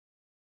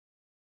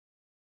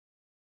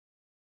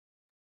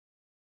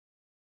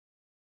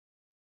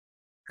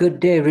Good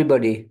day,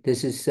 everybody.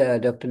 This is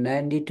Dr.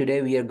 Nandi.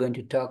 Today we are going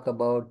to talk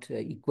about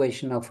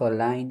equation of a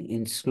line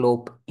in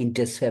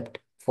slope-intercept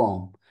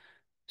form.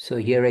 So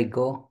here I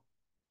go.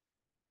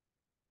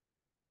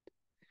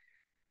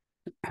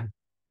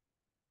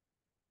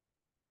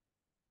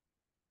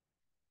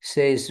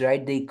 Says,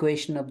 write the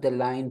equation of the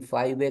line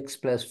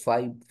 5x plus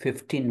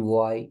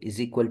 15y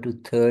is equal to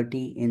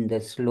 30 in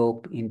the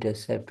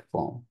slope-intercept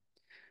form.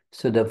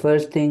 So the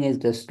first thing is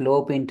the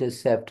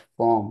slope-intercept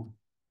form.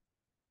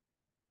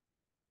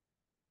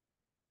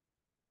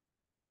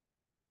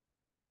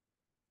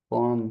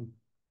 Form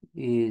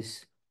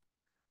is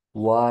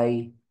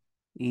y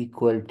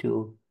equal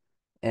to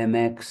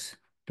mx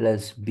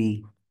plus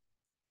b,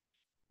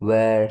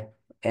 where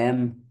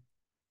m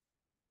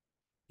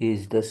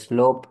is the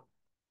slope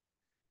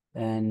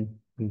and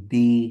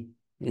b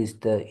is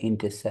the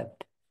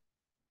intercept.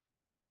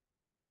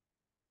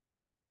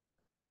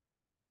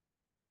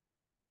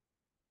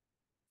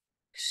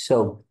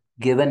 So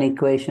given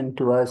equation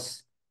to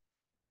us,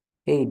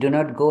 hey, do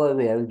not go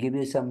away. I will give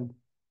you some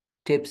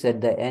tips at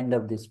the end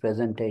of this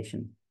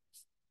presentation.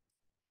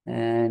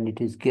 And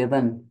it is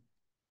given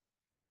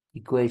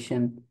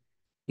equation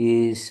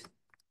is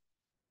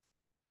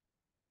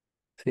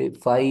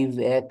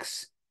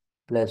 5x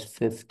plus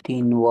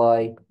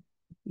 15y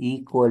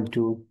equal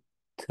to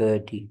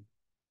 30.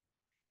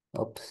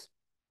 Oops,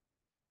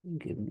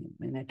 give me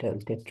a minute, I'll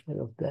take care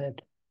of that.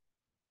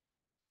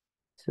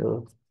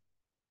 So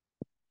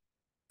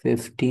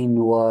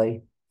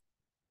 15y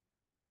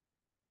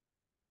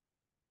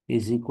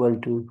is equal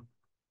to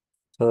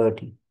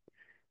 30.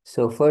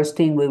 So first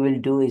thing we will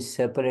do is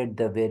separate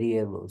the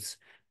variables.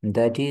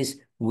 That is,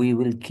 we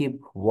will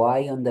keep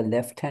y on the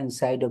left-hand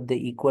side of the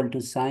equal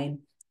to sign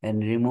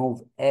and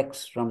remove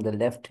x from the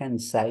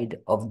left-hand side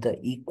of the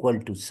equal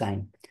to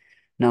sign.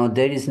 Now,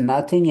 there is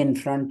nothing in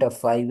front of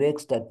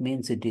 5x, that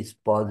means it is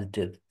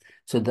positive.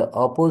 So the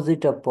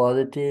opposite of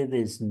positive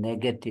is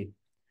negative.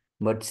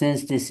 But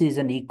since this is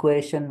an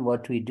equation,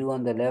 what we do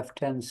on the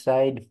left-hand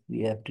side,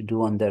 we have to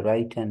do on the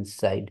right-hand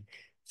side.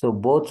 So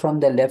both from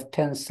the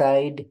left-hand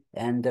side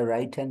and the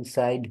right-hand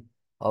side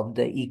of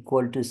the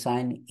equal to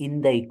sign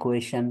in the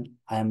equation,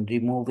 I'm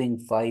removing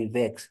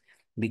 5x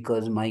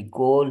because my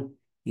goal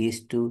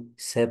is to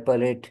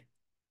separate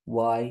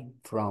y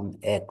from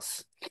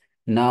x.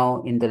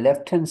 Now, in the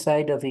left-hand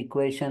side of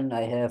equation,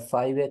 I have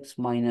 5x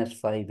minus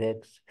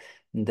 5x.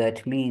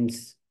 That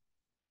means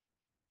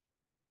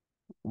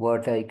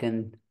what I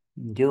can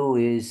do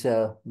is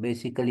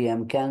basically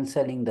I'm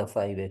canceling the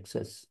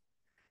 5x's,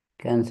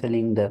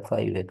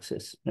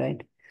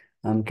 right?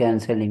 I'm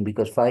canceling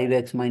because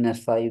 5x minus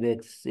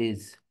 5x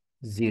is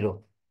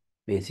 0,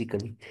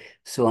 basically.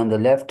 So on the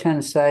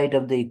left-hand side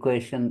of the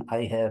equation,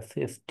 I have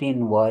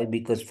 15y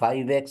because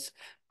 5x,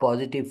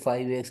 positive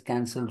 5x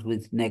cancels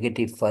with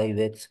negative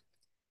 5x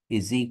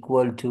is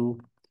equal to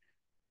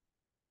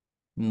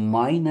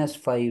minus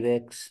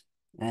 5x,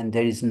 and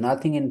there is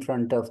nothing in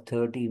front of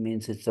 30,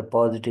 means it's a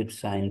positive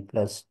sign,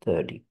 plus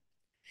 30.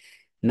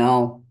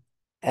 Now,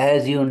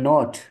 as you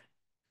note,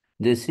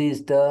 this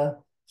is the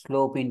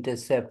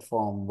slope-intercept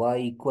form, y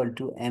equal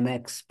to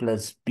mx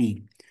plus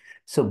b.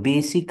 So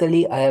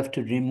basically, I have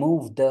to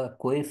remove the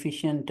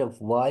coefficient of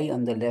y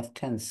on the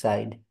left-hand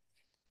side,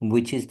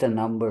 which is the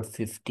number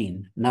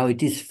 15. Now,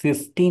 it is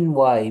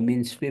 15y,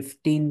 means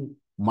 15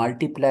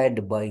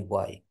 multiplied by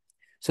y.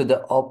 So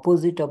the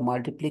opposite of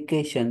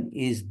multiplication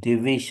is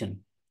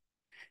division.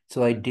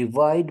 So I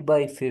divide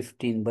by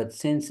 15, but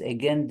since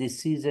again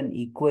this is an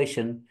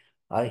equation,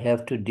 I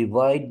have to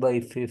divide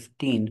by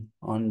 15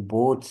 on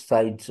both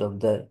sides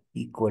of the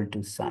equal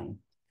to sign.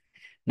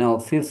 Now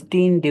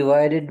 15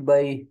 divided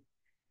by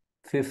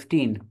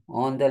 15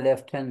 on the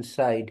left-hand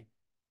side,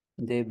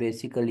 they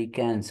basically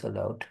cancel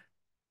out.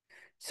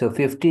 So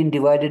 15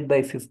 divided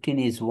by 15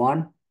 is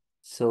 1.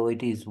 So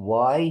it is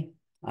y.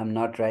 I'm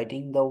not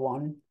writing the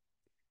 1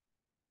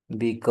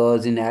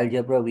 because in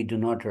algebra we do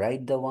not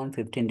write the 1.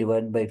 15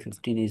 divided by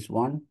 15 is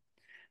 1.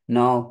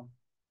 Now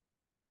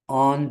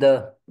on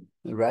the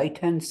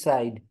right-hand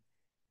side,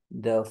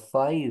 the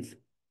 5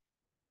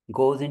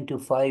 goes into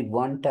 5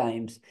 1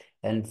 times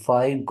and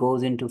 5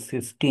 goes into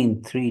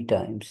 15 3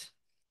 times.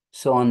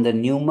 So on the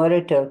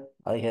numerator,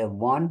 I have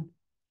 1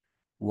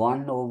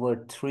 over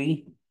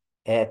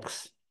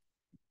 3x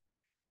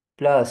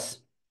plus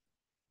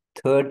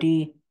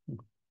 30.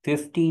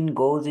 15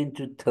 goes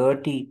into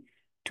 30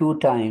 2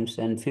 times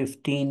and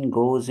 15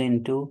 goes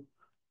into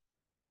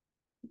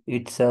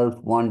itself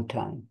 1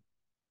 time.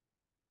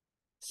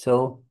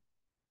 So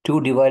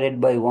 2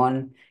 divided by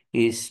 1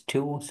 is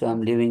 2, so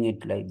I'm leaving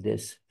it like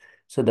this.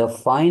 So the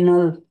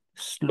final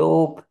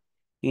slope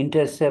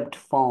intercept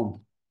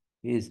form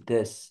is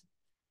this: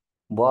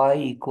 y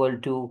equal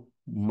to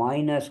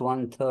minus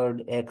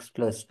 1/3 x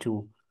plus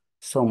 2.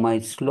 So my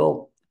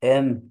slope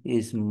m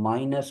is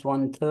minus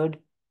 1/3.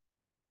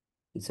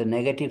 It's a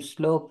negative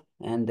slope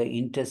and the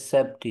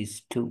intercept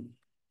is 2.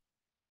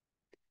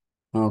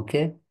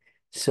 Okay,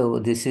 so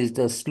this is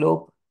the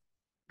slope,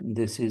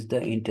 this is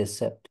the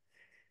intercept.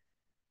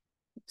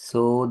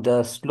 So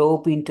the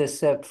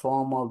slope-intercept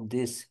form of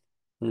this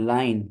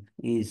line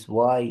is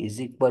y is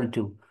equal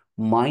to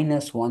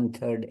minus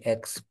 1/3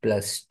 x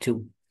plus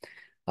 2.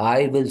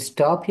 I will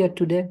stop here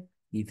today.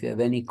 If you have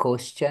any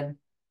question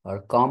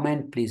or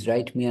comment, please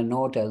write me a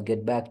note. I'll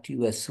get back to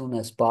you as soon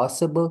as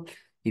possible.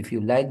 If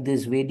you like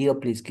this video,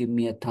 please give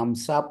me a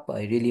thumbs up.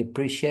 I really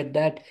appreciate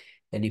that.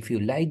 And if you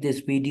like this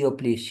video,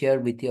 please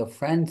share with your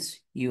friends.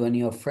 You and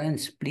your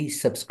friends,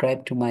 please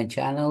subscribe to my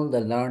channel,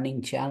 the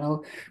Learning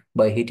Channel,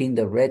 by hitting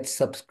the red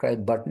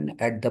subscribe button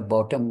at the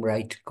bottom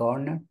right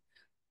corner.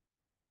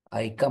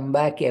 I come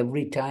back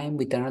every time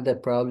with another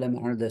problem,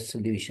 another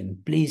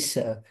solution. Please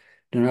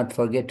do not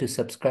forget to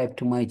subscribe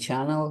to my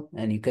channel,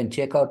 and you can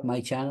check out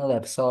my channel.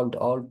 I've solved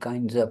all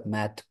kinds of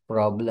math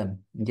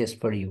problem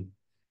just for you.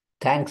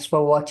 Thanks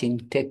for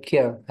watching. Take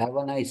care. Have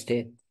a nice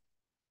day.